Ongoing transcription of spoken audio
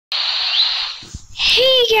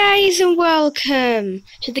Hey guys, and welcome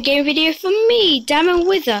to the game video from me, Diamond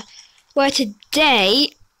Wither, where today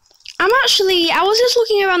I was just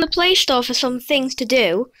looking around the Play Store for some things to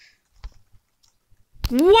do.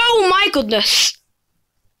 Whoa, my goodness!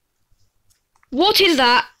 What is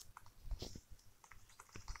that?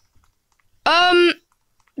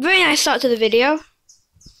 Very nice start to the video.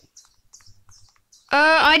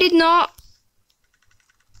 I did not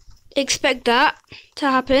expect that to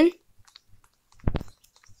happen.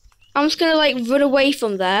 I'm just gonna run away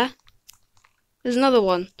from there. There's another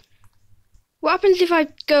one. What happens if I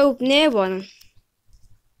go near one?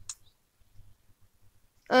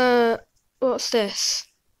 What's this?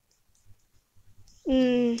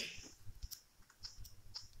 So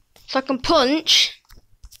I can punch.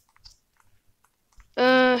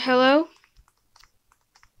 Hello?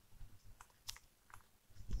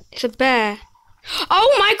 It's a bear.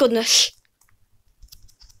 Oh my goodness!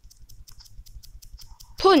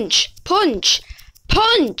 Punch! Punch!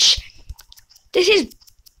 Punch! This is...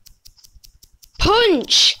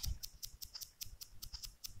 Punch!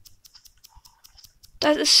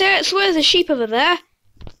 I swear there's a sheep over there.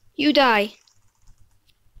 You die.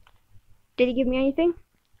 Did he give me anything?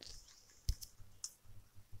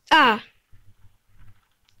 Ah.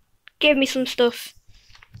 Gave me some stuff.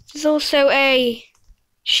 There's also a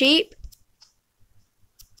sheep.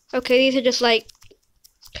 Okay, these are just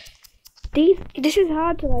this is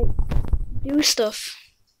hard to do stuff.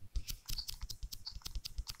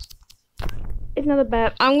 It's another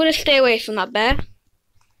bear. I'm gonna stay away from that bear.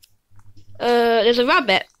 There's a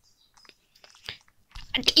rabbit.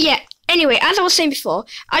 Yeah. Anyway, as I was saying before,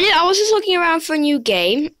 I was just looking around for a new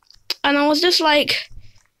game, and I was just I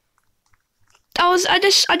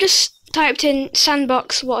just typed in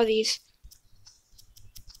Sandbox. What are these?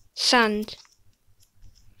 Sand.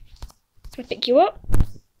 Can I pick you up?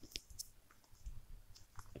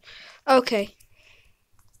 Okay.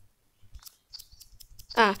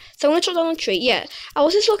 So I'm gonna chop down a tree. Yeah, I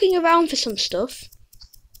was just looking around for some stuff.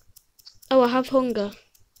 Oh, I have hunger.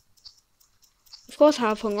 Of course I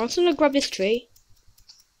have hunger. I'm just gonna grab this tree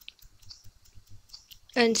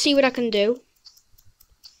and see what I can do.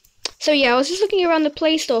 So yeah, I was just looking around the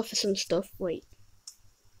Play Store for some stuff. Wait.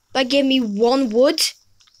 That gave me 1 wood?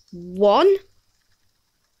 1?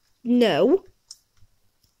 No.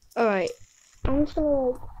 Alright. I'm just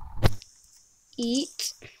gonna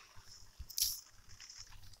eat.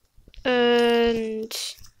 And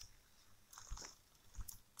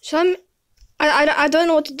so I don't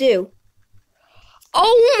know what to do.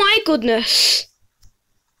 Oh my goodness!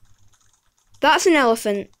 That's an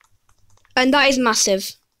elephant. And that is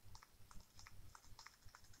massive.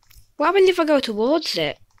 What happens if I go towards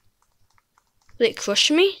it? Will it crush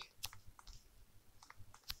me?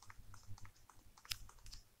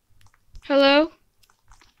 Hello?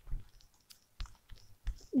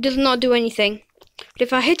 Does not do anything. But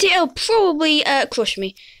if I hit it, it'll probably crush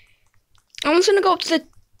me. I'm just gonna go up to the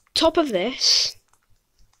top of this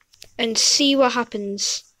and see what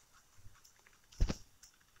happens.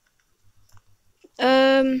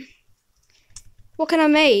 What can I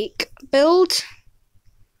make? Build.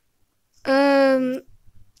 There.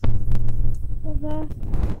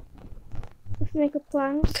 Let's make a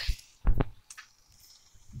plank.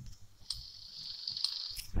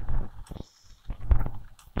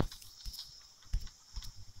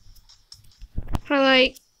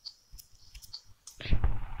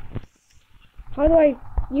 How do I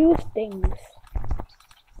use things?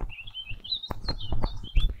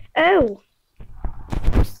 Oh!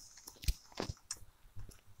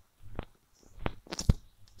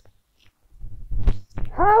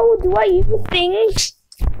 How do I use things?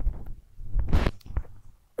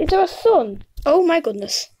 Is there a sun? Oh my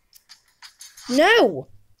goodness. No!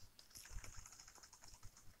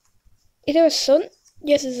 Is there a sun?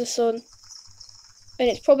 Yes, there's a sun. And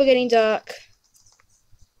it's probably getting dark.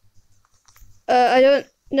 I don't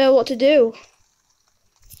know what to do.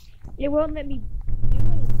 It won't let me do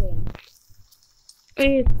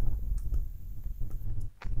anything.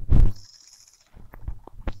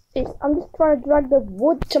 I'm just trying to drag the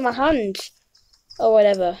wood to my hand. Or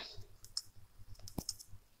whatever.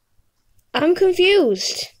 I'm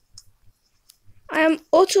confused. I am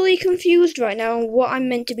utterly confused right now on what I'm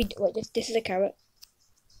meant to be doing. Wait, this is a carrot.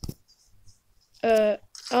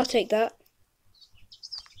 I'll take that.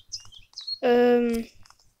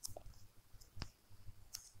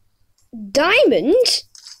 Diamond?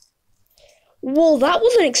 Well, that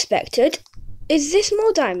wasn't expected. Is this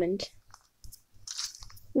more diamond?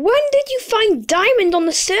 When did you find diamond on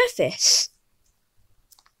the surface?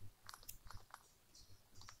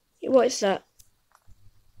 What is that?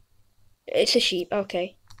 It's a sheep,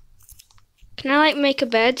 okay. Can I like make a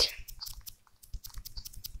bed?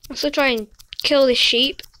 Also try and kill this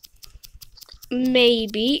sheep.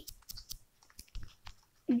 Maybe.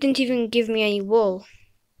 Didn't even give me any wool.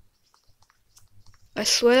 I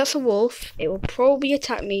swear that's a wolf. It will probably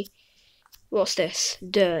attack me. What's this?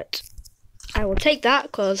 Dirt. I will take that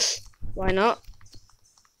because why not?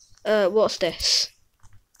 What's this?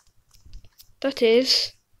 That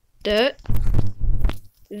is dirt.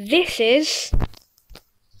 This is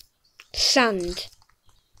sand.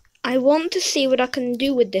 I want to see what I can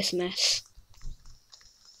do with this mess.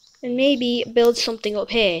 And maybe build something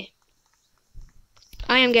up here.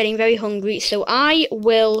 I am getting very hungry, so I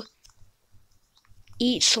will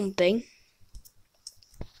eat something.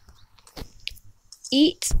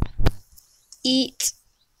 Eat. I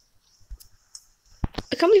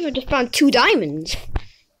can't believe I just found 2 diamonds.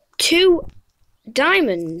 2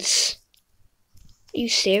 diamonds. Are you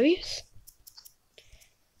serious?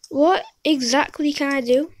 What exactly can I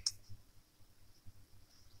do?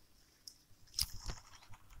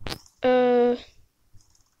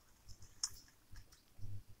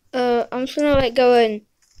 I'm just gonna like go and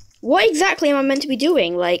what exactly am I meant to be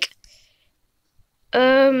doing? Like,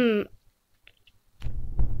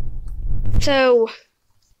 so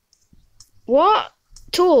what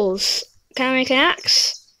tools? Can I make an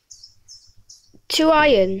axe? 2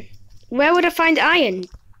 iron. Where would I find iron?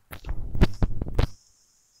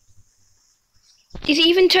 Is it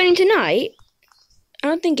even turning to night? I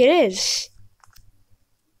don't think it is.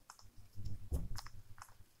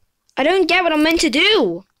 I don't get what I'm meant to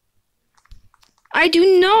do. I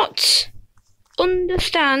do not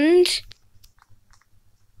understand.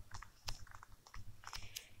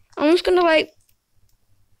 I'm just gonna like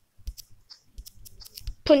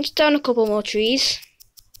punch down a couple more trees.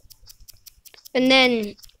 And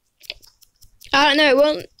then I don't know, it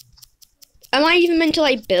won't. Am I even meant to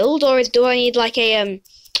like build, or do I need like a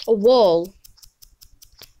wall?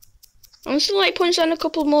 I'm just gonna like punch down a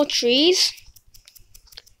couple more trees.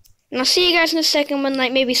 And I'll see you guys in a second when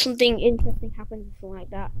like maybe something interesting happens or something like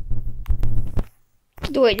that.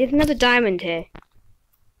 Wait, there's another diamond here.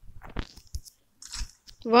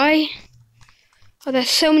 Why are there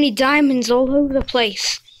so many diamonds all over the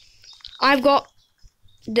place? I've got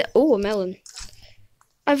a melon.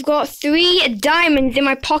 I've got 3 diamonds in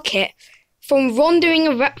my pocket from wandering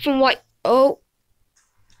around from like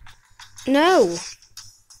no.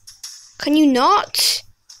 Can you not?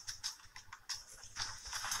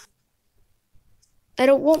 I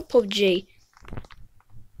don't want PUBG.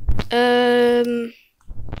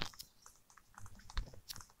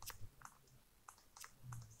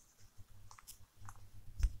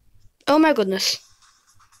 Oh my goodness.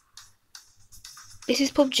 This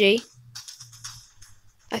is PUBG.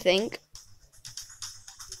 I think.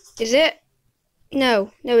 Is it?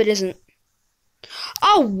 No, it isn't.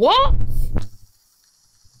 Oh, what?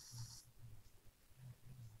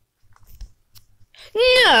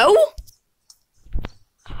 No!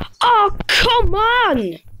 Oh, come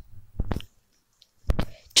on!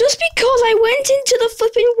 Just because I went into the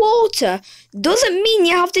flipping water doesn't mean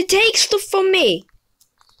you have to take stuff from me.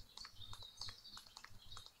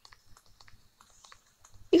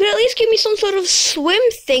 You could at least give me some sort of swim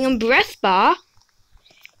thing and breath bar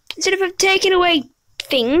instead of taking away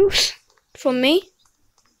things from me.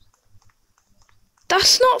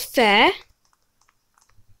 That's not fair.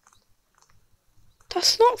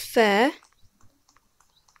 That's not fair.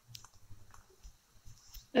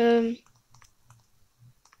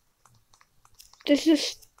 This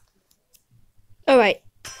is... Alright.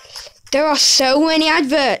 There are so many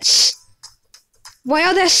adverts. Why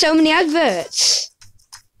are there so many adverts?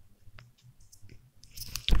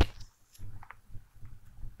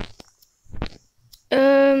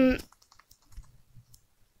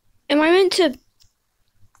 Am I meant to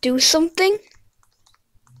do something?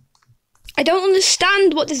 I don't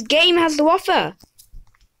understand what this game has to offer.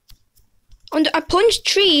 And I punch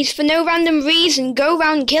trees for no random reason, go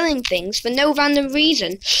around killing things for no random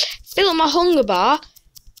reason, fill up my hunger bar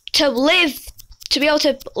to be able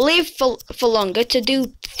to live for longer, to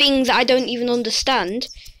do things that I don't even understand.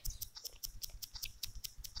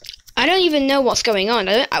 I don't even know what's going on.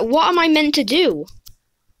 What am I meant to do?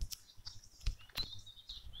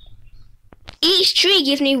 Each tree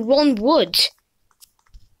gives me 1 wood.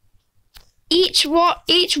 Each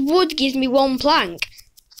wood gives me 1 plank.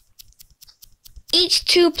 Each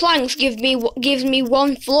 2 planks gives me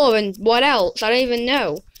 1 floor, and what else? I don't even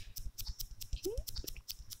know.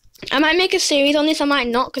 I might make a series on this, I might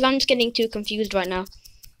not, because I'm just getting too confused right now.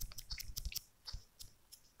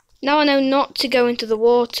 Now I know not to go into the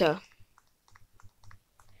water.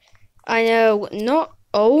 I know, not.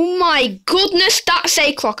 Oh my goodness, that's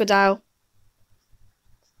a crocodile.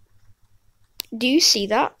 Do you see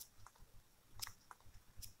that?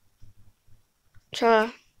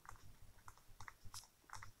 Try.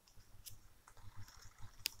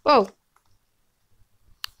 Whoa.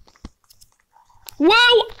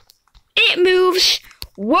 Whoa! It moves.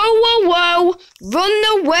 Whoa, whoa, whoa.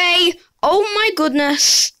 Run away. Oh my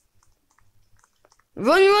goodness.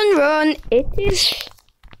 Run, run, run. It is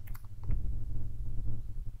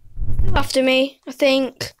still after me, I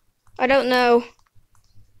think. I don't know.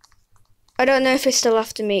 I don't know if it's still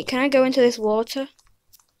after me. Can I go into this water?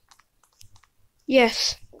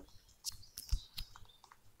 Yes.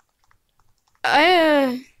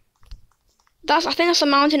 I think that's the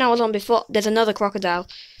mountain I was on before. There's another crocodile.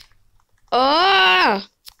 Ah!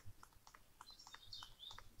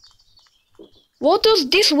 What does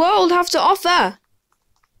this world have to offer?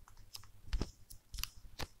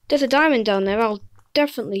 There's a diamond down there. I'll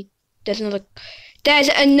definitely. There's another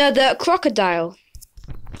crocodile.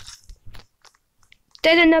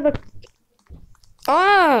 There's another.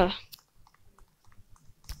 Ah!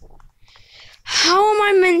 How am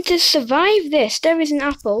I meant to survive this? There is an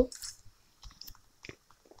apple.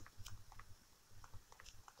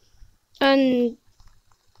 And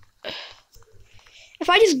if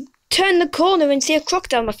I just turn the corner and see a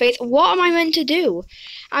crocodile in my face, what am I meant to do?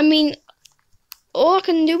 I mean, all I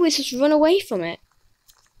can do is just run away from it.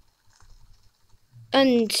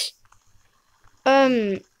 And,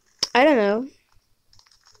 I don't know.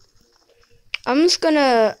 I'm just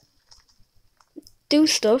gonna do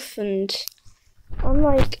stuff, and I'm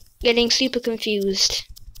like getting super confused.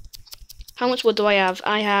 How much wood do I have?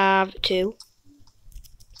 I have 2.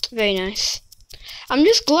 Very nice. I'm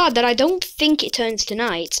just glad that I don't think it turns to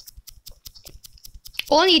night.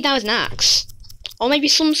 All I need now is an axe. Or maybe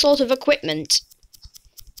some sort of equipment.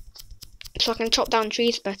 So I can chop down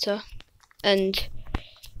trees better. And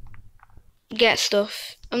get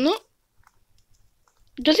stuff. I'm not...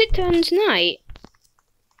 Does it turn to night?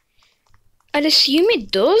 I'd assume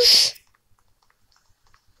it does.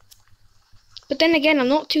 But then again, I'm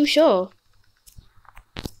not too sure.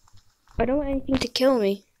 I don't want anything to kill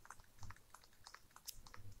me.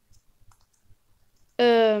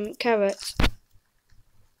 Carrots.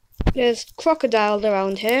 There's crocodiles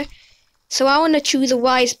around here. So I want to choose a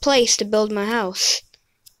wise place to build my house.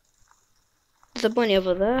 There's a bunny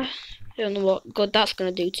over there. I don't know what good that's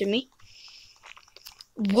going to do to me.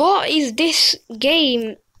 What is this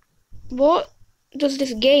game? What does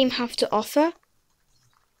this game have to offer?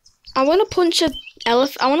 I want to punch an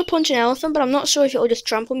elephant, but I'm not sure if it'll just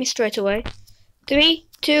trample me straight away. 3,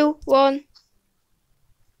 2, 1.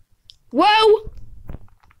 Whoa!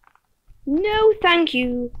 No, thank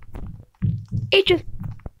you. It just...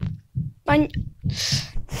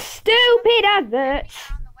 Stupid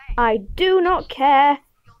adverts! I do not care.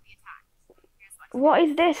 What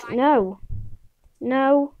is this? No.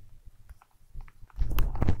 No.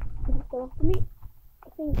 Is it still after me? I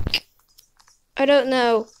think... I don't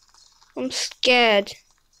know. I'm scared.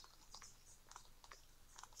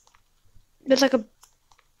 There's like a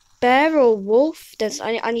bear or a wolf.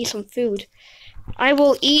 I need some food. I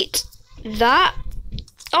will eat that.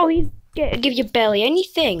 Oh, he's gonna give you barely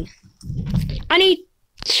anything. I need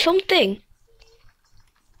something.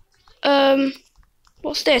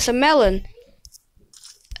 What's this? A melon.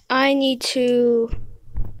 I need to...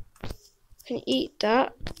 Can I eat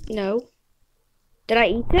that? No. Did I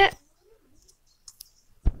eat it?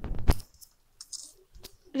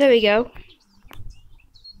 There we go.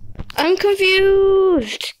 I'm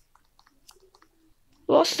confused.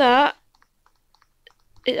 What's that?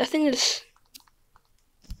 I think it's...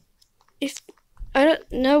 I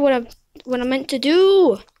don't know what I'm meant to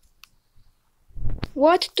do.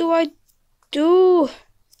 What do I do?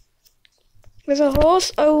 There's a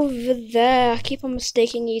horse over there. I keep on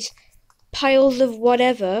mistaking these piles of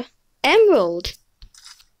whatever. Emerald.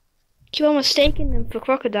 Keep on mistaking them for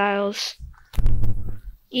crocodiles,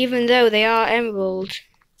 even though they are emerald.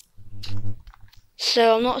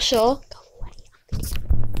 So I'm not sure.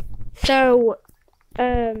 So,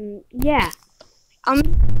 yeah.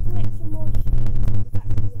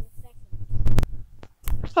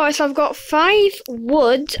 Alright, so I've got 5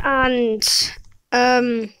 wood and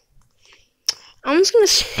I'm just gonna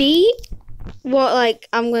see what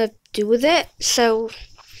I'm gonna do with it. So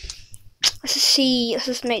let's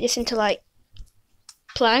just make this into like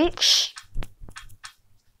planks.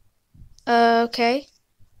 Okay.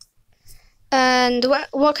 And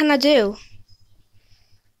what can I do?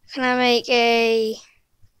 Can I make a...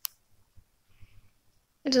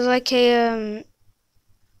 There's like a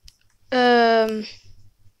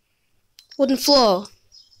Wooden floor.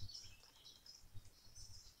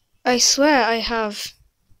 I swear I have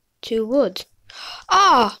 2 wood.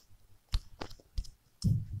 Ah!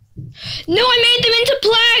 No, I made them into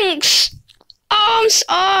planks!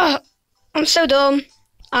 I'm so dumb.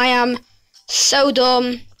 I am so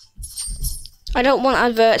dumb. I don't want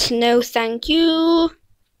adverts. No, thank you.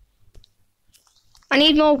 I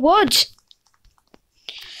need more wood.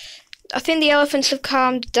 I think the elephants have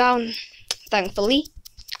calmed down, thankfully.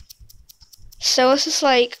 So let's just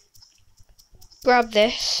like grab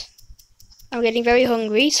this. I'm getting very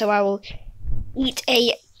hungry, so I will eat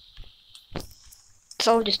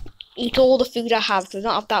So I'll just eat all the food I have because I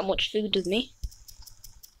don't have that much food with me.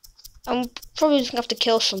 I'm probably just gonna have to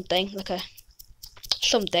kill something, like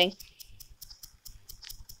something.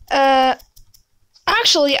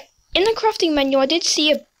 Actually, in the crafting menu, I did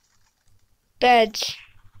see a bed.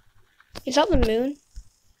 Is that the moon?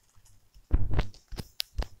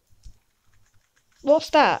 What's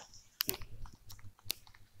that?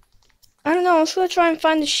 I don't know. I'm just gonna try and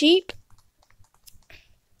find the sheep.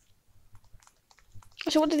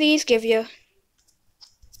 So what do these give you?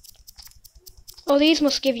 Oh, these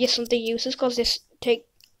must give you something useless because this take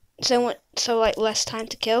so like less time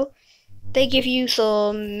to kill. They give you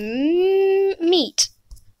some meat.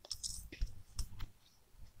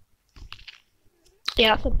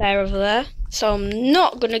 Yeah, that's a bear over there. So I'm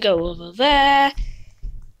not gonna go over there.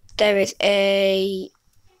 There is a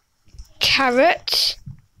carrot.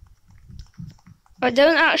 I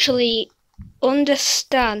don't actually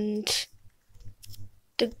understand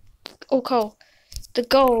the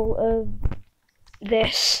goal of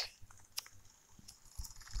this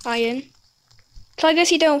iron. So I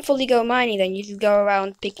guess you don't fully go mining then, you just go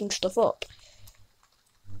around picking stuff up.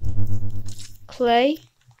 Clay.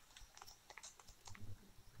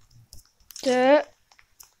 Dirt.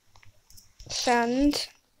 Sand.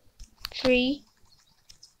 Tree.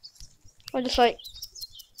 I just like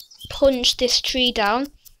punch this tree down.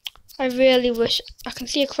 I really wish I can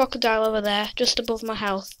see a crocodile over there just above my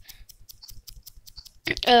house.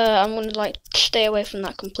 I'm gonna like stay away from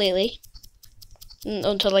that completely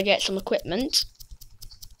until I get some equipment.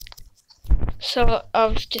 So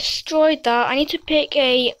I've destroyed that. I need to pick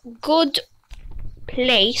a good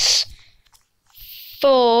place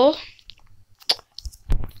for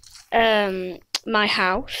my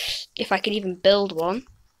house, if I can even build one.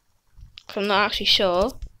 I'm not actually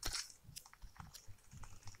sure.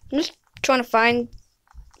 I'm just trying to find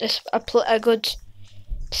a good,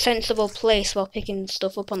 sensible place while picking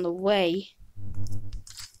stuff up on the way.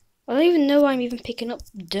 I don't even know why I'm even picking up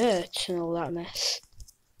dirt and all that mess.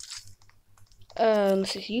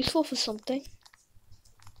 This is useful for something.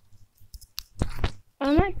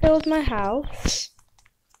 I might build my house.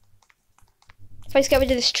 If I just get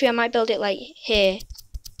rid of this tree, I might build it like here.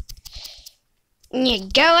 Yeah,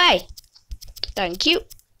 go away! Thank you.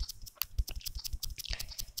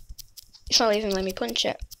 It's not even letting me punch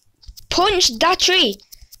it. Punch that tree!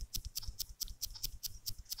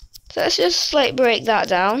 So let's just like break that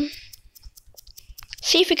down.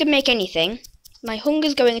 See if we can make anything. My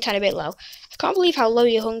hunger's going a tiny bit low. I can't believe how low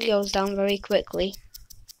your hunger goes down very quickly.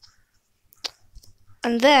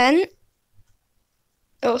 And then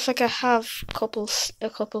it looks like I have a couple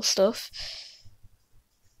stuff.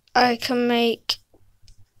 I can make.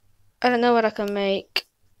 I don't know what I can make.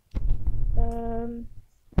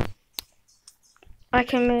 I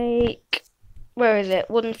can make. Where is it?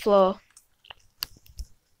 Wooden floor.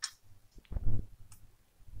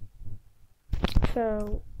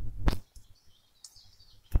 So.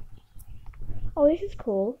 Oh, this is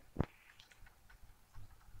cool.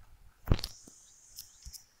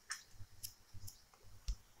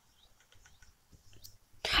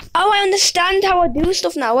 Oh, I understand how I do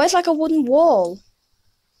stuff now. Where's like a wooden wall?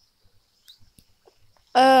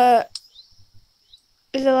 Is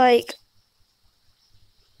it like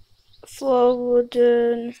floor,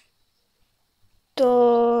 wooden,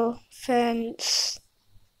 door, fence?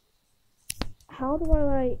 How do I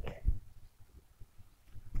like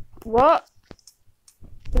what?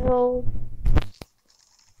 Well,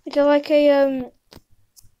 is it like a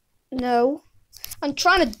no. I'm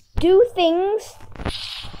trying to do things.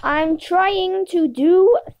 I'm trying to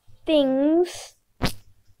do things.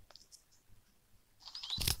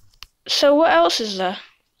 So what else is there?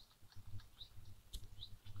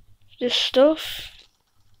 This stuff.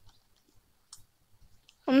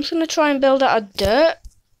 I'm just gonna try and build out of dirt.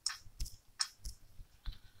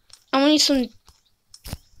 I'm gonna need some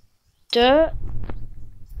dirt.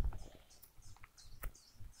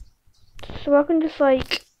 So I can just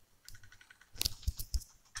like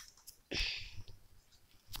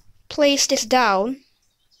place this down.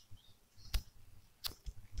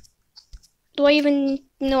 Do I even...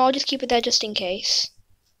 No, I'll just keep it there just in case.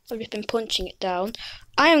 I've just been punching it down.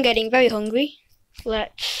 I am getting very hungry.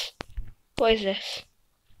 Let's... What is this?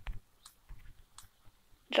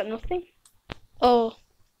 Is that nothing? Oh.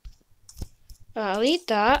 I'll eat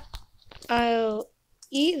that. I'll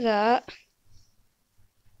eat that.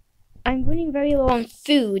 I'm running very low on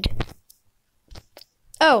food.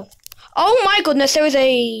 Oh. Oh my goodness, there is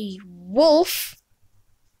a wolf.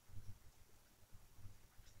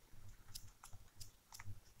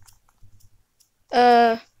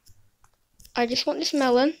 I just want this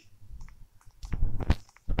melon.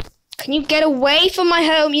 Can you get away from my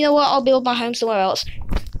home? You know what? I'll build my home somewhere else.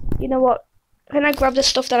 You know what? Can I grab the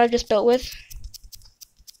stuff that I just built with?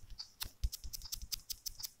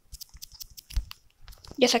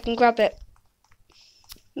 Yes, I can grab it.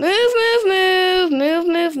 Move, move, move, move,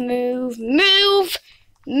 move, move, move,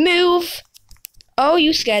 move. Oh,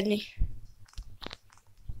 you scared me.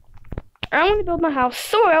 I want to build my house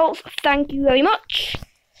somewhere else. Thank you very much.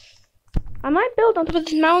 I might build on top of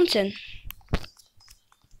this mountain.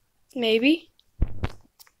 Maybe.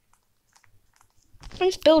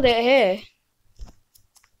 Let's build it here.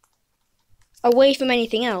 Away from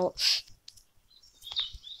anything else.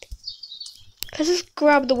 Let's just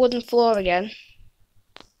grab the wooden floor again.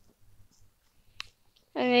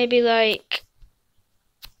 And maybe like...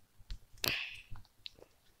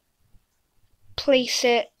 place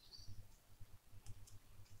it...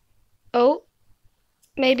 Oh.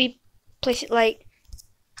 Maybe place it like...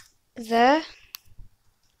 there.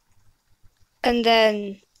 And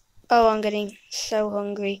then... Oh, I'm getting so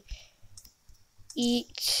hungry.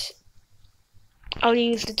 Eat. I'll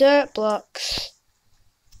use the dirt blocks.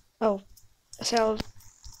 Oh. So I'll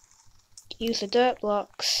use the dirt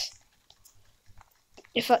blocks.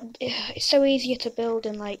 It's so easier to build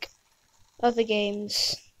in like other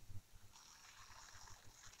games.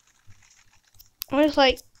 I'll just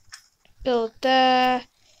like build there.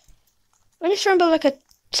 I'm just trying to build like a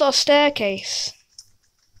sort of staircase.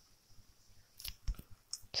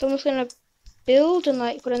 So I'm just gonna build and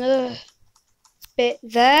like put another bit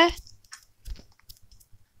there.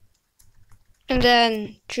 And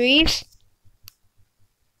then trees.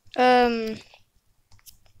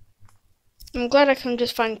 I'm glad I can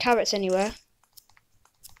just find carrots anywhere.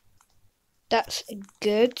 That's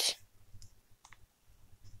good.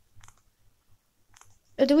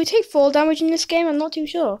 Do we take fall damage in this game? I'm not too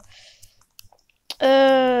sure.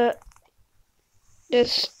 There's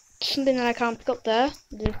something that I can't pick up there.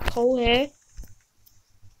 There's coal here.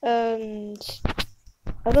 And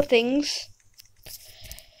other things.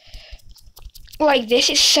 Like this,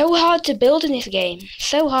 it's so hard to build in this game.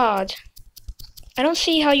 So hard. I don't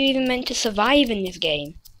see how you even meant to survive in this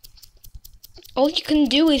game. All you can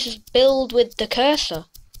do is just build with the cursor.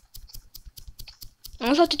 I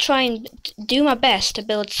also have to try and do my best to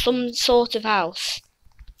build some sort of house.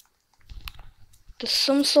 There's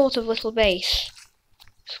some sort of little base.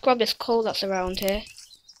 Just grab this coal that's around here.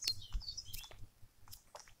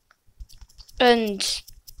 And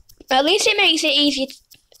at least it makes it easy.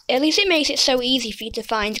 At least it makes it so easy for you to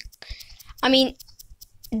find. I mean,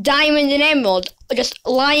 diamond and emerald are just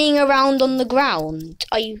lying around on the ground.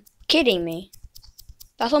 Are you kidding me?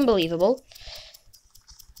 That's unbelievable.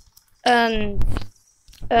 And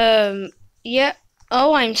yeah.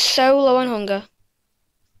 Oh, I'm so low on hunger.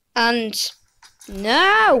 And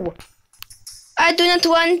no, I do not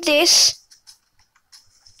want this.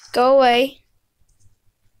 Go away.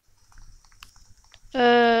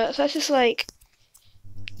 So let's just like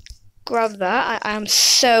grab that. I am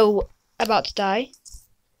so about to die.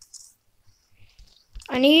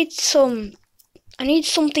 I need something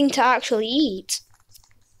to actually eat.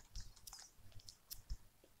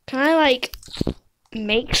 Can I like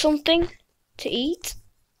make something to eat?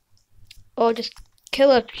 Or just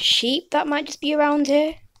kill a sheep that might just be around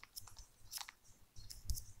here?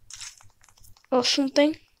 Or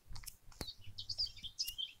something.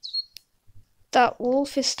 That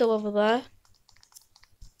wolf is still over there.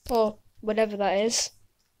 Or whatever that is.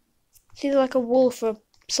 It's either like a wolf or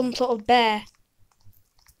some sort of bear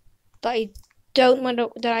that I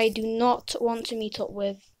do not want to meet up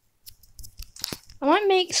with. I might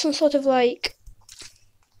make some sort of like,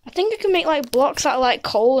 I think I can make like blocks out of like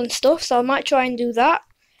coal and stuff, so I might try and do that.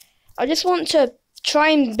 I just want to try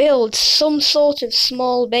and build some sort of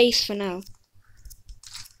small base for now.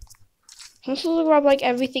 I'm supposed to grab like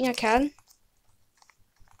everything I can,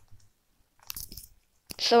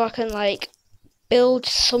 so I can like build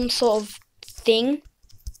some sort of thing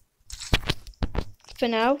for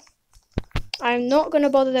now. I'm not going to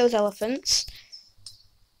bother those elephants.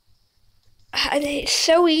 It's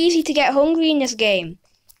so easy to get hungry in this game.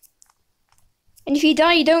 And if you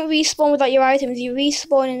die, you don't respawn without your items. You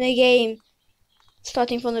respawn in the game,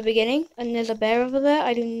 starting from the beginning. And there's a bear over there.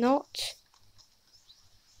 I do not.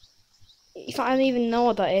 In fact, I don't even know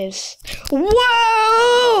what that is.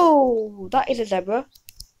 Whoa! That is a zebra.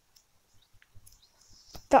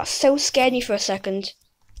 That so scared me for a second.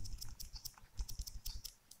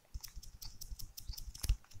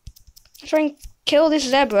 I'm trying to kill this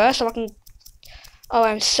zebra so I can... Oh,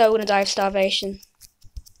 I'm so gonna die of starvation.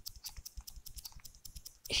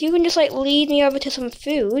 If you can just like lead me over to some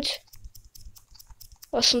food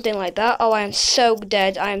or something like that. Oh, I am so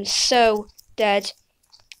dead. I am so dead.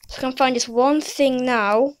 So I can find just one thing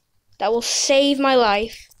now that will save my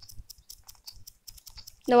life.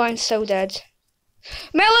 No, I'm so dead.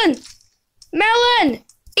 Melon! Melon!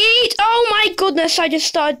 Eat! Oh my goodness, I just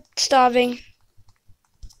started starving.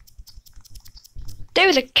 There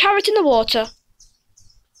is a carrot in the water.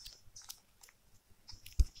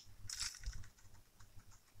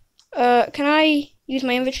 Can I use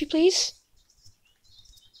my inventory, please?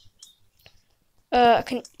 I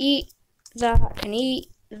can eat that, I can eat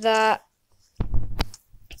that.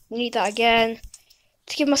 Eat that again.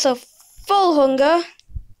 To give myself full hunger.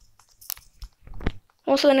 I'm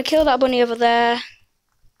also gonna kill that bunny over there.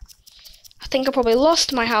 I think I probably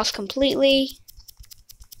lost my house completely.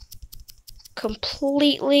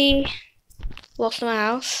 Completely lost my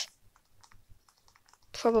house.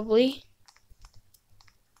 Probably.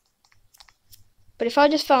 But if I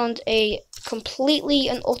just found a completely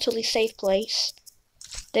and utterly safe place,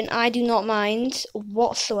 then I do not mind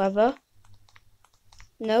whatsoever.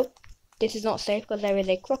 Nope, this is not safe because there is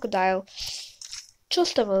a crocodile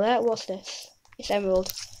just over there. What's this? It's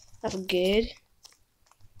emerald. That's good.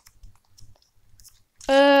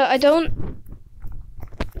 I don't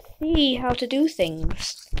see how to do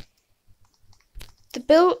things. The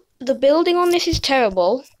building on this is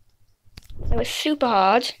terrible. So it's super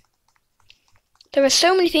hard. There are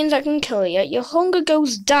so many things that can kill you. Your hunger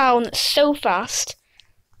goes down so fast.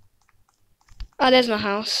 Ah, there's my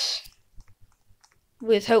house.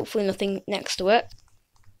 With hopefully nothing next to it.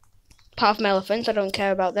 Apart from elephants, I don't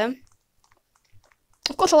care about them.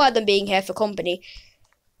 Of course I like them being here for company.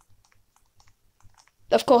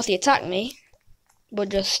 Of course they attack me. But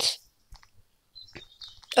just...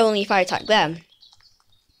 only if I attack them.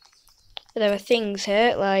 There are things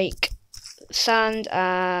here like... sand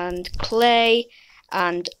and clay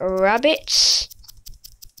and rabbits.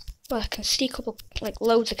 Well, I can see a couple, like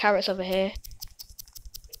loads of carrots over here.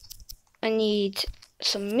 I need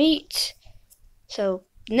some meat. So,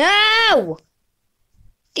 no!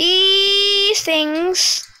 These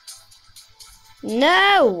things.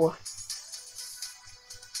 No!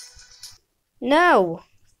 No!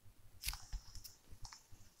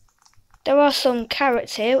 There are some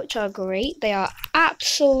carrots here, which are great. They are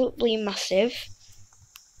absolutely massive.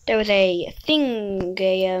 There is a thing,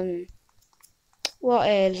 what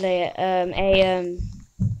is it?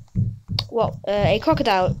 A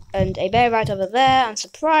crocodile and a bear right over there. I'm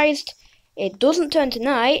surprised it doesn't turn to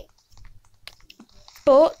night,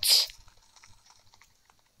 but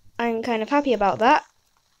I'm kind of happy about that.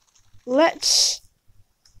 Let's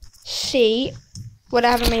see what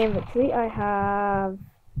I have in my inventory. I have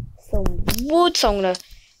some wood, so I'm gonna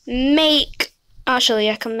make... Actually,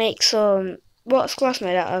 I can make some... What's glass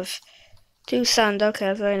made out of? 2 sand, okay,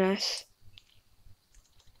 that's very nice.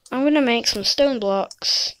 I'm gonna make some stone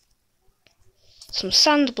blocks, some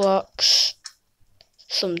sand blocks,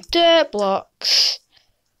 some dirt blocks,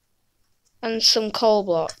 and some coal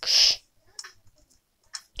blocks.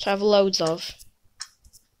 Which I have loads of.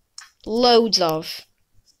 Loads of.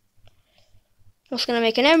 I'm also gonna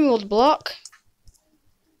make an emerald block.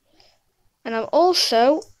 And I'm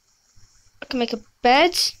also... I can make a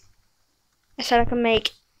bed. I said I can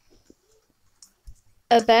make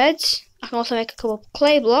a bed. I can also make a couple of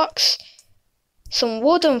clay blocks, some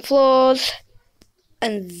wooden floors,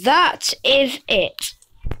 and that is it.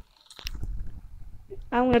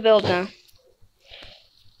 I'm going to build now.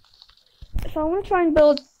 So I'm going to try and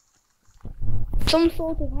build some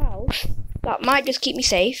sort of house that might just keep me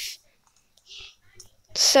safe.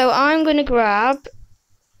 So I'm going to grab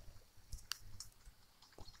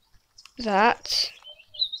that.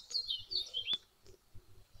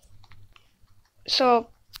 So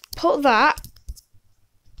put that.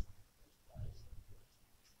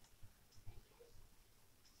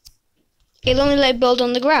 It'll only let it build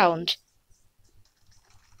on the ground.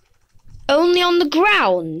 Only on the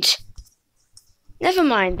ground? Never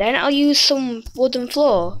mind then, I'll use some wooden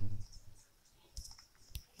floor.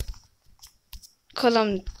 Because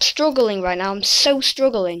I'm struggling right now, I'm so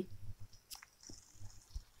struggling.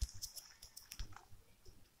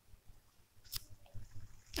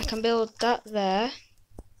 can build that there.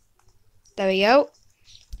 There we go.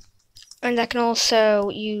 And I can also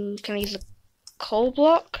use a coal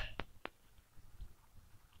block.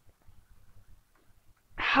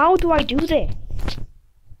 How do I do this?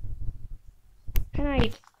 Can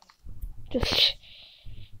I just...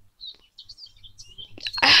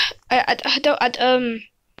 I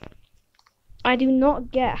do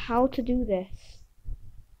not get how to do this.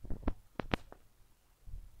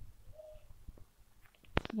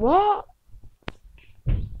 What?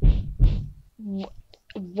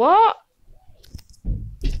 What?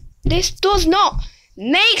 This does not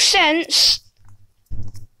make sense.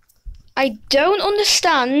 I don't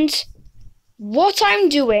understand what I'm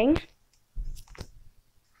doing.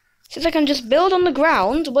 Since I can just build on the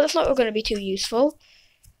ground, well, that's not going to be too useful.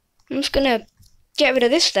 I'm just going to get rid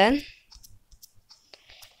of this then.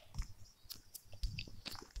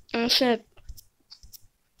 I'm just going to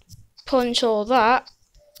punch all that.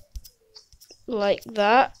 Like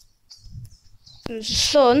that. There's the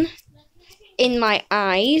sun in my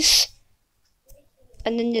eyes.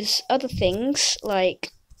 And then there's other things,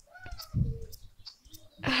 like...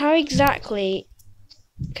 How exactly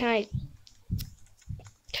can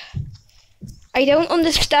I don't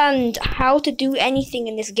understand how to do anything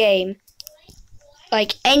in this game.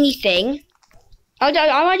 Like, anything. I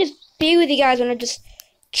might just be with you guys when I just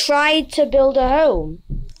tried to build a home.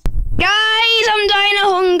 Guys, I'm dying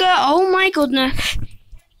of hunger. Oh my goodness.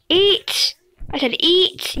 Eat. I said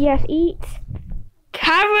eat. Yes, eat.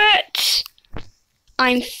 Carrots.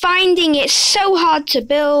 I'm finding it so hard to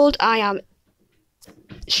build. I am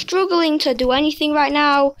struggling to do anything right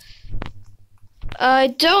now. I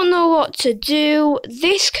don't know what to do.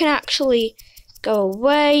 This can actually go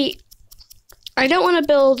away. I don't want to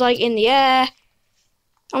build like in the air.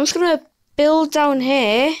 I'm just gonna build down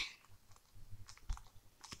here.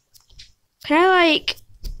 Can I like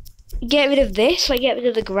get rid of this? Like get rid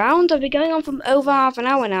of the ground? I've been going on for over half an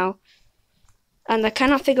hour now. And I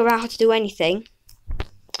cannot figure out how to do anything.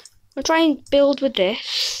 I'll try and build with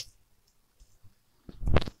this.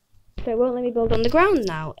 So it won't let me build on the ground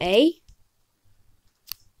now, eh?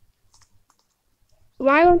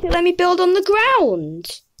 Why won't it let me build on the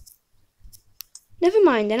ground? Never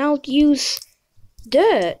mind, then I'll use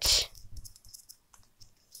dirt.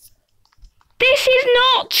 This is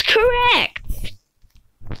not correct!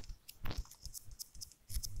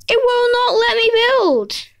 It will not let me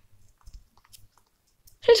build.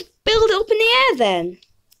 Just build it up in the air then.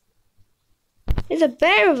 There's a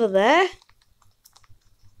bear over there.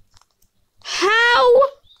 How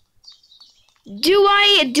do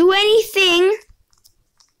I do anything?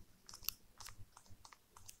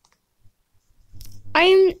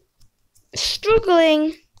 I'm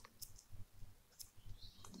struggling.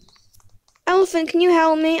 Elephant, can you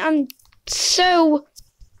help me? I'm so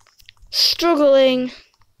struggling.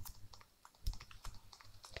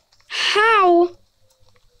 How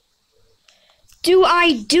do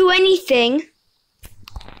I do anything?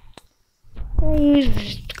 Can I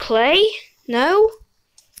use clay? No.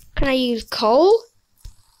 Can I use coal?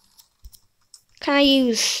 Can I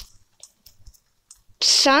use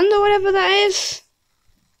sand or whatever that is?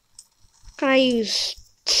 Can I use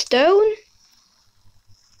stone?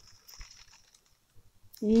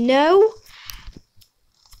 No.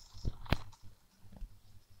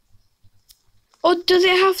 Or does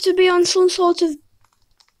it have to be on some sort of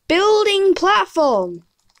building platform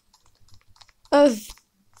of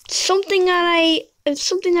something that I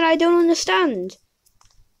don't understand?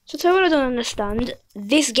 So tell me what I don't understand.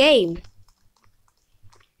 This game.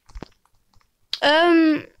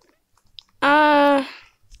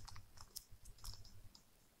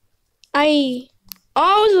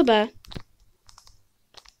 Oh, there's a bear.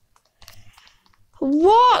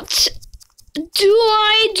 What do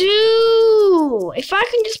I do? If I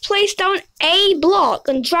can just place down a block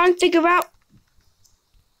and try and figure out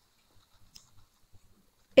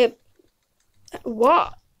it.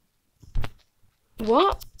 What?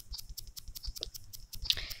 What?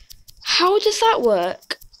 How does that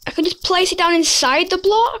work? I can just place it down inside the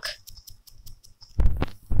block?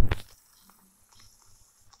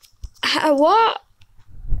 What?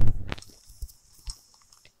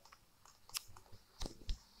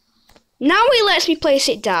 Now it lets me place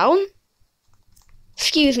it down.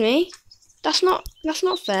 Excuse me. That's not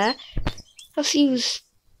fair. Let's use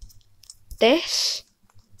this.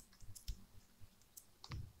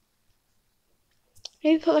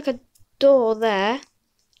 Maybe put like a door there.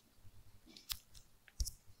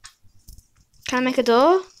 Can I make a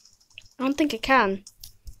door? I don't think I can.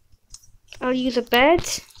 I'll use a bed.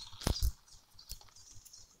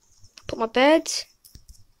 Put my bed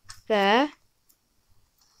there.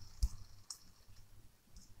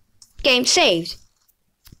 Game saved.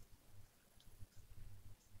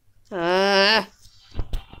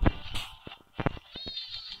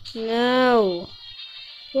 No.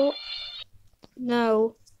 What?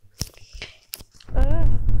 No. I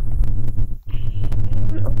don't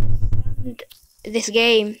understand this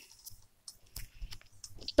game.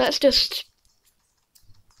 Let's just...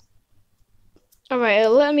 Alright,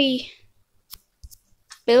 let me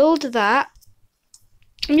build that.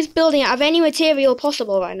 I'm just building it out of any material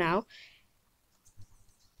possible right now.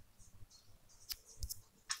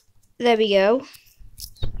 There we go.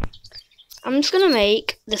 I'm just gonna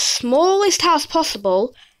make the smallest house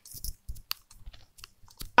possible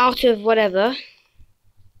out of whatever.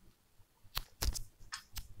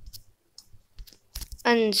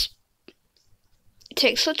 And it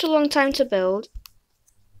takes such a long time to build.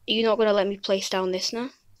 You're not gonna let me place down this now?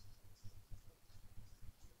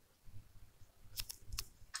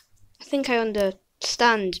 I think I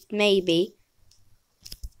understand, maybe.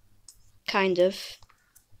 Kind of.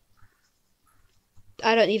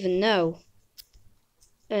 I don't even know.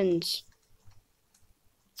 And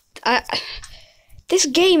this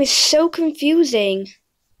game is so confusing.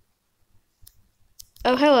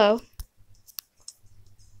 Oh, hello.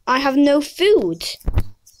 I have no food.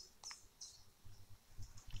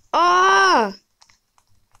 Ah!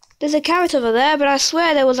 There's a carrot over there, but I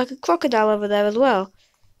swear there was like a crocodile over there as well.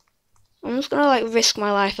 I'm just gonna like risk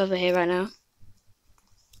my life over here right now.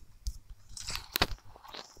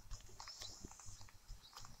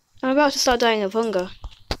 I'm about to start dying of hunger.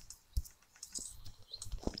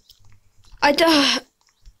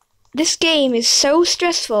 This game is so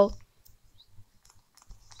stressful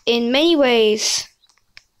in many ways.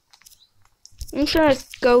 I'm just gonna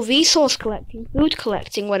go resource collecting, food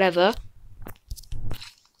collecting, whatever,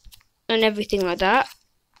 and everything like that.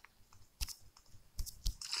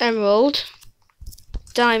 Emerald,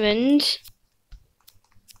 diamond,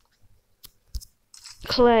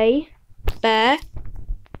 clay, bear,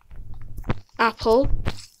 apple,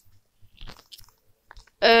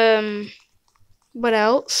 what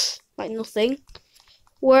else? Like nothing.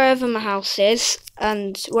 Wherever my house is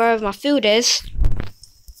and wherever my food is.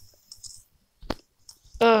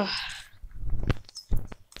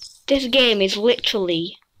 This game is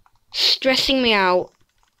literally stressing me out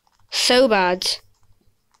so bad.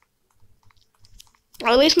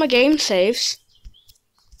 At least my game saves.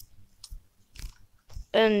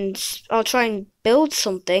 And I'll try and build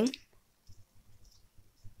something.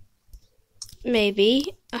 Maybe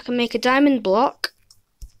I can make a diamond block.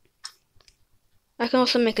 I can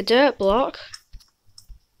also make a dirt block.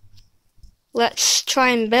 Let's try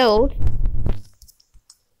and build.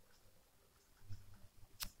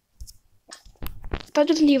 That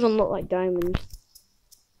doesn't even look like diamond.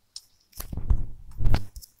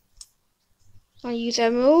 I'll use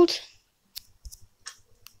emerald.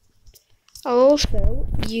 I'll also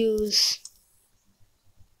use...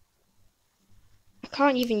 I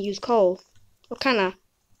can't even use coal. Or can I? I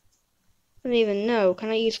don't even know. Can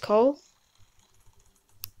I use coal?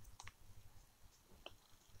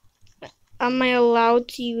 Am I allowed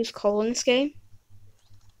to use coal in this game?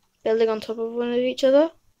 Building on top of one of each other?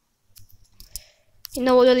 You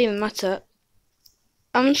know what, it doesn't even matter.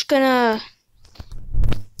 I'm just gonna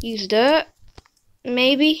use dirt,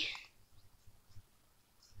 maybe.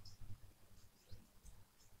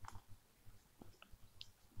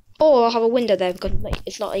 Or I'll have a window there because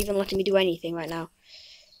it's not even letting me do anything right now.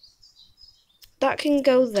 That can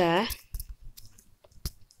go there.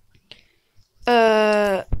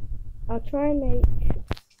 I'll try and make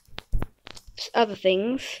other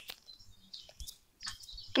things.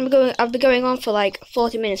 I've been going on for like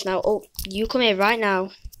 40 minutes now. Oh, you come here right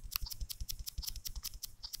now.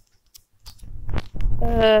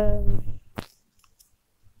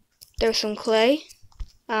 There's some clay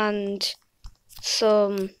and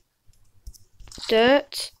some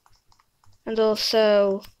dirt and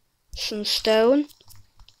also some stone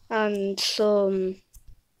and some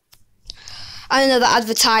and another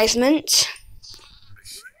advertisement.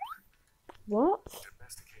 What?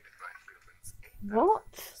 What?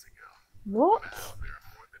 What?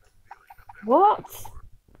 What?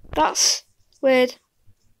 That's weird.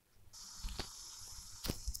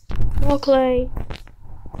 More clay.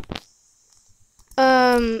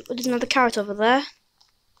 There's another carrot over there.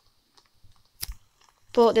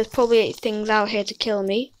 But there's probably things out here to kill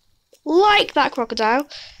me. Like that crocodile.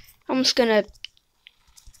 I'm just gonna...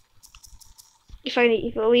 If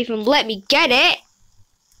it'll even let me get it.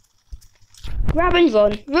 Grab and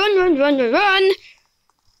run. Run, run, run, run, run!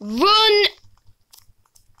 Run!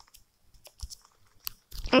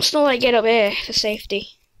 I'm just gonna like get up here for safety.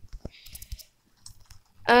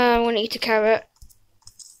 I'm want to eat a carrot.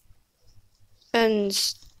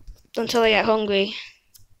 And until I get hungry.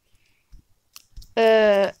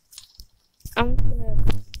 I'm gonna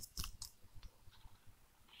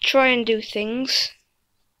try and do things.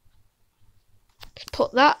 Let's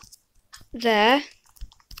put that there.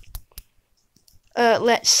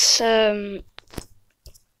 Let's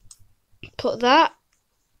put that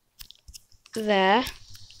there.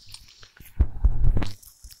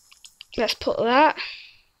 Let's put that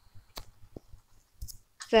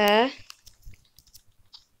there.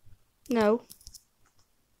 No.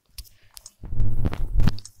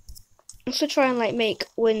 Let's try and like make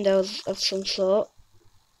windows of some sort.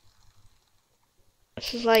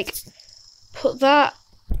 This is like put that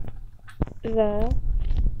there.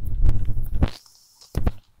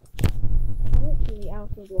 Literally out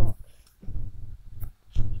of blocks.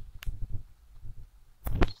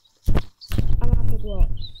 I'm out of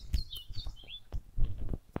blocks.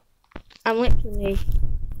 I'm literally.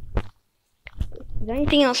 Is there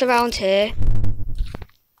anything else around here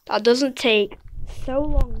that doesn't take so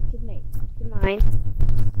long to make to mine?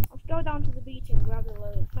 Let's go down to the beach and grab a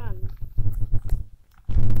load of sand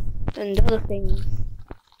and other things.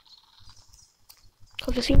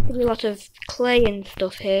 Because there seems to be a lot of clay and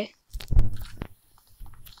stuff here.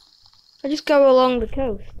 I just go along the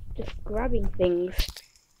coast, just grabbing things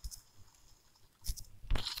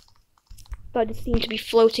that just seem to be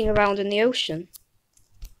floating around in the ocean.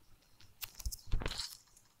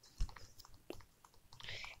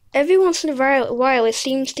 Every once in a while, it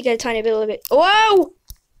seems to get a tiny bit of it. Whoa!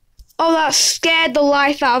 Oh, that scared the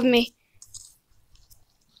life out of me.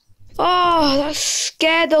 Oh, that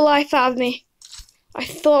scared the life out of me. I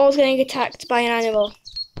thought I was getting attacked by an animal.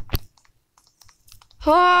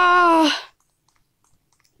 Oh!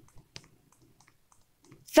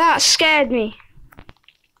 That scared me.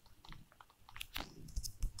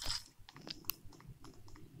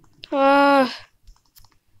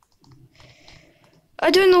 I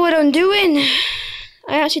don't know what I'm doing.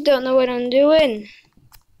 I actually don't know what I'm doing.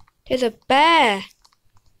 There's a bear.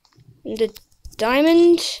 And the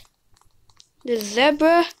diamond. The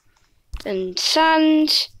zebra. And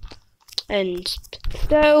sand. And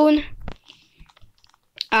stone.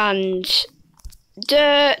 And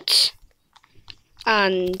dirt.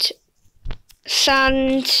 And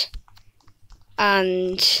sand.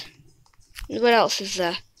 And what else is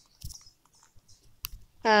there?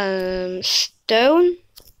 Stone?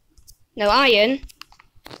 No, iron.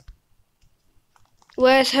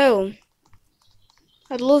 Where's home?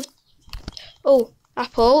 I'd love... Oh,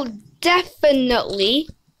 apple. Definitely.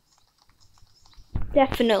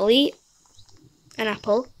 Definitely an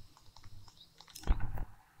apple.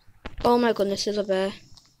 Oh my goodness, there's a bear.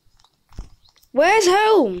 Where's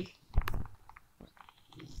home?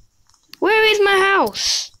 Where is my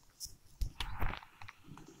house?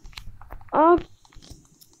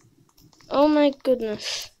 Oh my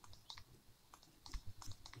goodness.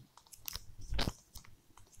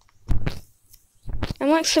 I'm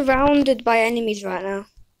like surrounded by enemies right now.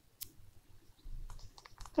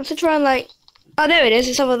 I have to try and like... Oh, there it is.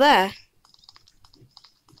 It's over there.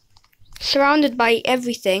 Surrounded by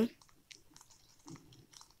everything.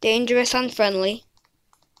 Dangerous and friendly.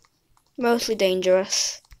 Mostly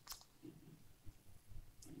dangerous.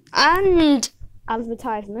 And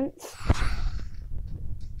advertisements.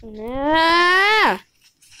 Nah.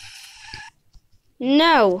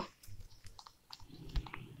 No.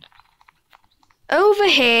 Over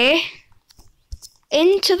here.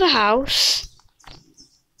 Into the house.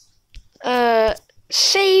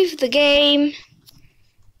 Save the game.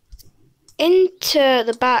 Into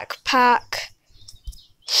the backpack.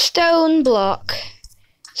 Stone block.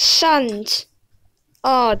 Sand.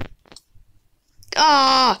 Oh.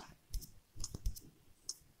 Ah.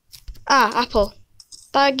 Apple.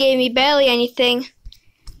 That gave me barely anything.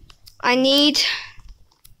 I need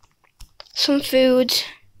some food.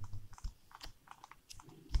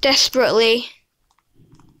 Desperately.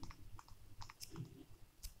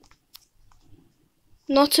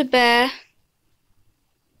 Not a bear.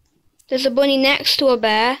 There's a bunny next to a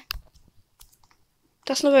bear.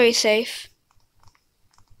 That's not very safe.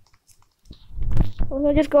 Well,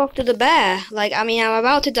 I'll just go after the bear. Like, I mean, I'm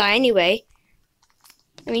about to die anyway.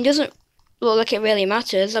 I mean, it doesn't look like it really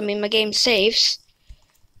matters. I mean, my game saves.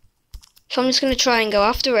 So I'm just going to try and go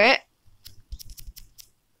after it.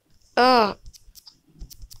 Oh.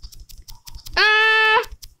 Ah!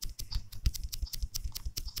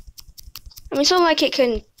 I mean, it's not like it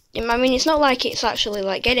can... I mean, it's not like it's actually,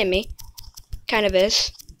 like, getting me. Kind of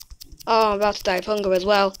is. Oh, I'm about to die of hunger as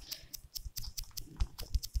well.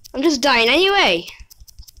 I'm just dying anyway.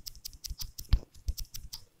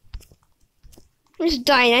 I'm just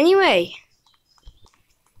dying anyway.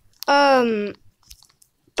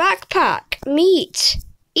 Backpack, meat,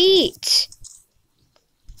 eat.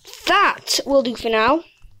 That will do for now.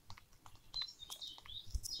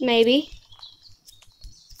 Maybe.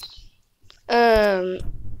 Game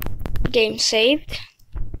saved.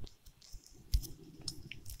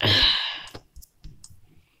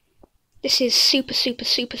 This is super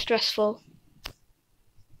stressful.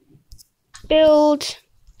 Build.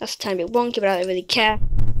 That's a tiny bit wonky, but I don't really care.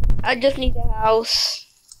 I just need a house.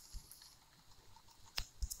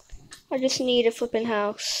 I just need a flipping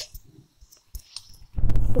house.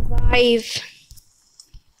 Survive.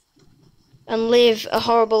 And live a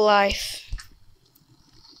horrible life.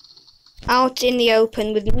 Out in the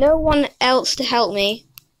open with no one else to help me.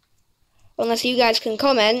 Unless you guys can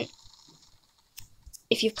comment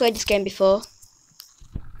if you've played this game before.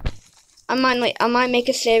 I might make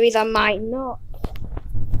a series, I might not.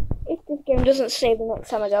 If this game doesn't save the next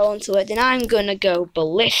time I go onto it, then I'm gonna go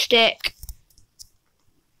ballistic.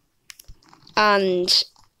 And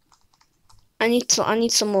I need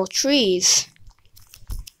some more trees.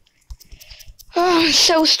 Oh, I'm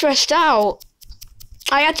so stressed out.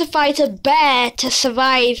 I had to fight a bear to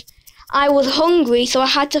survive. I was hungry, so I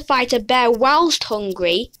had to fight a bear whilst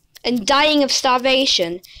hungry and dying of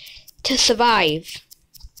starvation to survive.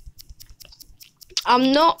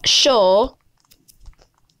 I'm not sure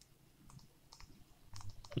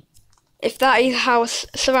if that is how a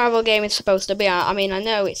survival game is supposed to be. I mean, I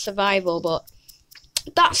know it's survival, but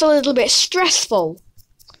that's a little bit stressful.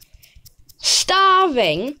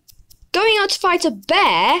 Starving, going out to fight a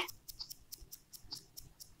bear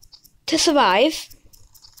to survive.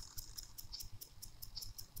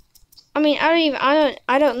 I mean, I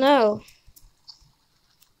don't know.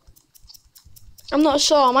 I'm not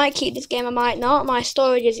sure. I might keep this game, I might not. My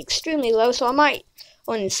storage is extremely low, so I might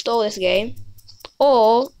uninstall this game.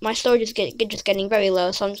 Or my storage is just getting very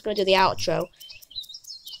low, so I'm just going to do the outro.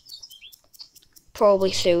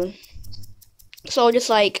 Probably soon. So I'll just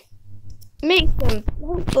like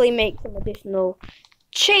hopefully make some additional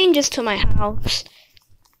changes to my house.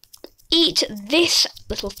 Eat this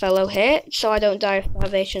little fellow here, so I don't die of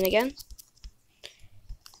starvation again.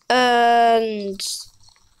 And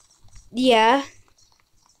yeah,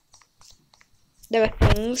 there are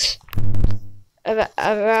things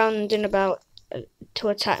around and about to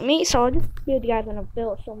attack me, so I'll just build you guys when I've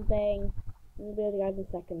built something. I'll build you guys in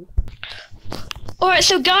a second. Alright,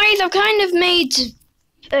 so guys, I've kind of made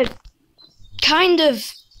a kind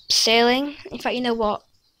of sailing. In fact, you know what?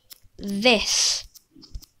 This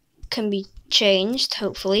can be changed,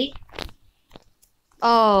 hopefully.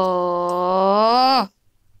 Oh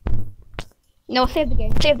no, save the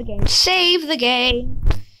game, save the game, save the game.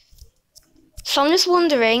 So I'm just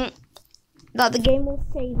wondering that the game will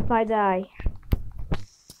save if I die.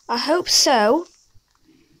 I hope so.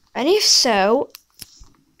 And if so,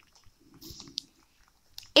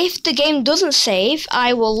 if the game doesn't save,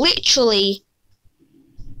 I will literally...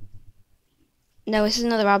 No, this is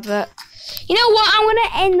another advert. You know what? I'm going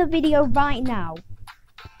to end the video right now.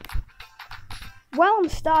 While I'm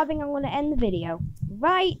starving, I'm going to end the video.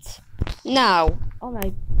 Right now. Oh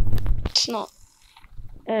no, it's not.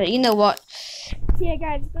 You know what? So yeah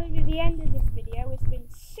guys, it's going to be the end of this video. It's been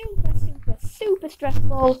super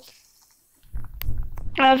stressful.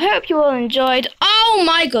 I hope you all enjoyed. Oh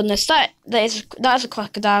my goodness, that's a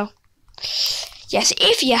crocodile. Yes,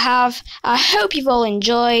 if you have, I hope you've all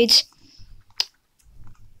enjoyed.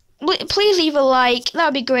 Please leave a like, that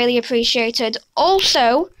would be greatly appreciated.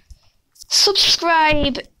 Also,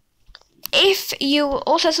 subscribe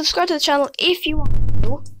subscribe to the channel if you want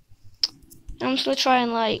to. I'm just gonna try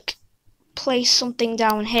and like place something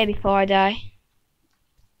down here before I die.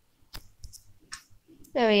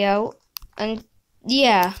 There we go. And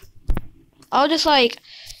yeah, I'll just like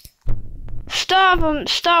starve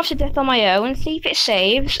to death on my own, see if it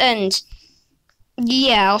saves, and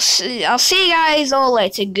yeah, I'll see you guys all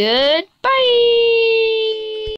later. Goodbye.